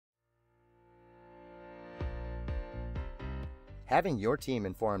Having your team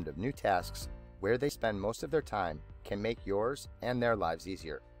informed of new tasks where they spend most of their time can make yours and their lives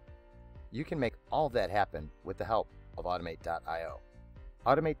easier. You can make all of that happen with the help of Automate.io.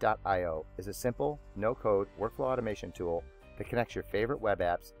 Automate.io is a simple, no-code workflow automation tool that connects your favorite web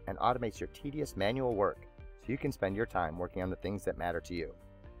apps and automates your tedious manual work so you can spend your time working on the things that matter to you.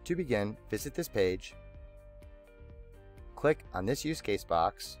 To begin, visit this page, click on this use case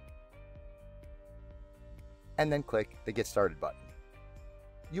box, and then click the Get Started button.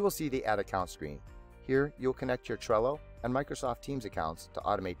 You will see the Add Account screen. Here, you'll connect your Trello and Microsoft Teams accounts to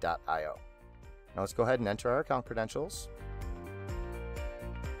Automate.io. Now let's go ahead and enter our account credentials.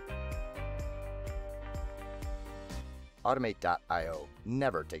 Automate.io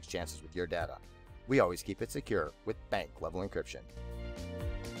never takes chances with your data. We always keep it secure with bank-level encryption.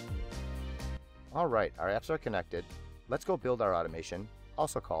 Alright, our apps are connected. Let's go build our automation,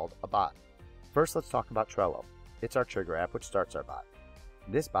 also called a bot. First, let's talk about Trello. It's our trigger app which starts our bot.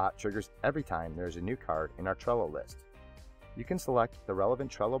 This bot triggers every time there is a new card in our Trello list. You can select the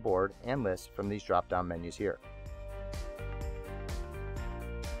relevant Trello board and list from these drop-down menus here.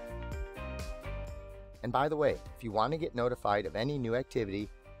 And by the way, if you want to get notified of any new activity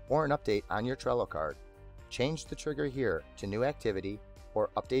or an update on your Trello card, change the trigger here to New Activity or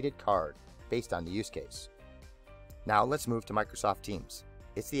Updated Card based on the use case. Now let's move to Microsoft Teams.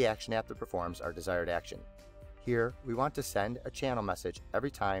 It's the action app that performs our desired action. Here, we want to send a channel message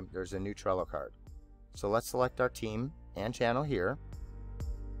every time there's a new Trello card. So let's select our team and channel here.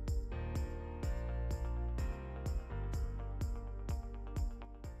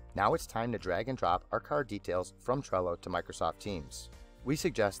 Now it's time to drag and drop our card details from Trello to Microsoft Teams. We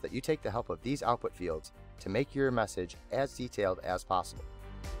suggest that you take the help of these output fields to make your message as detailed as possible.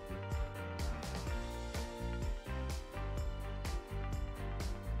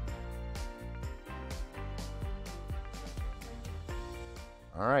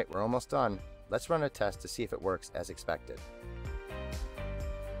 Alright, we're almost done. Let's run a test to see if it works as expected.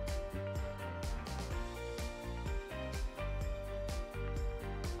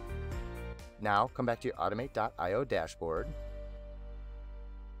 Now come back to your Automate.io dashboard.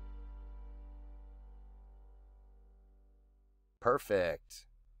 Perfect.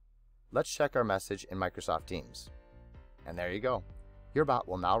 Let's check our message in Microsoft Teams. And there you go. Your bot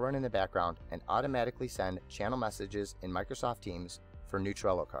will now run in the background and automatically send channel messages in Microsoft Teams for new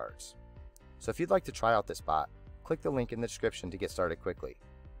Trello cards. So if you'd like to try out this bot, click the link in the description to get started quickly.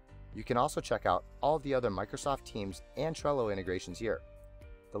 You can also check out all of the other Microsoft Teams and Trello integrations here.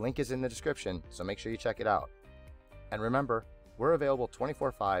 The link is in the description, so make sure you check it out. And remember, we're available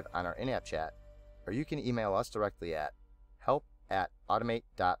 24/5 on our in-app chat, or you can email us directly at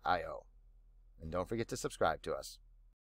help@automate.io. And don't forget to subscribe to us.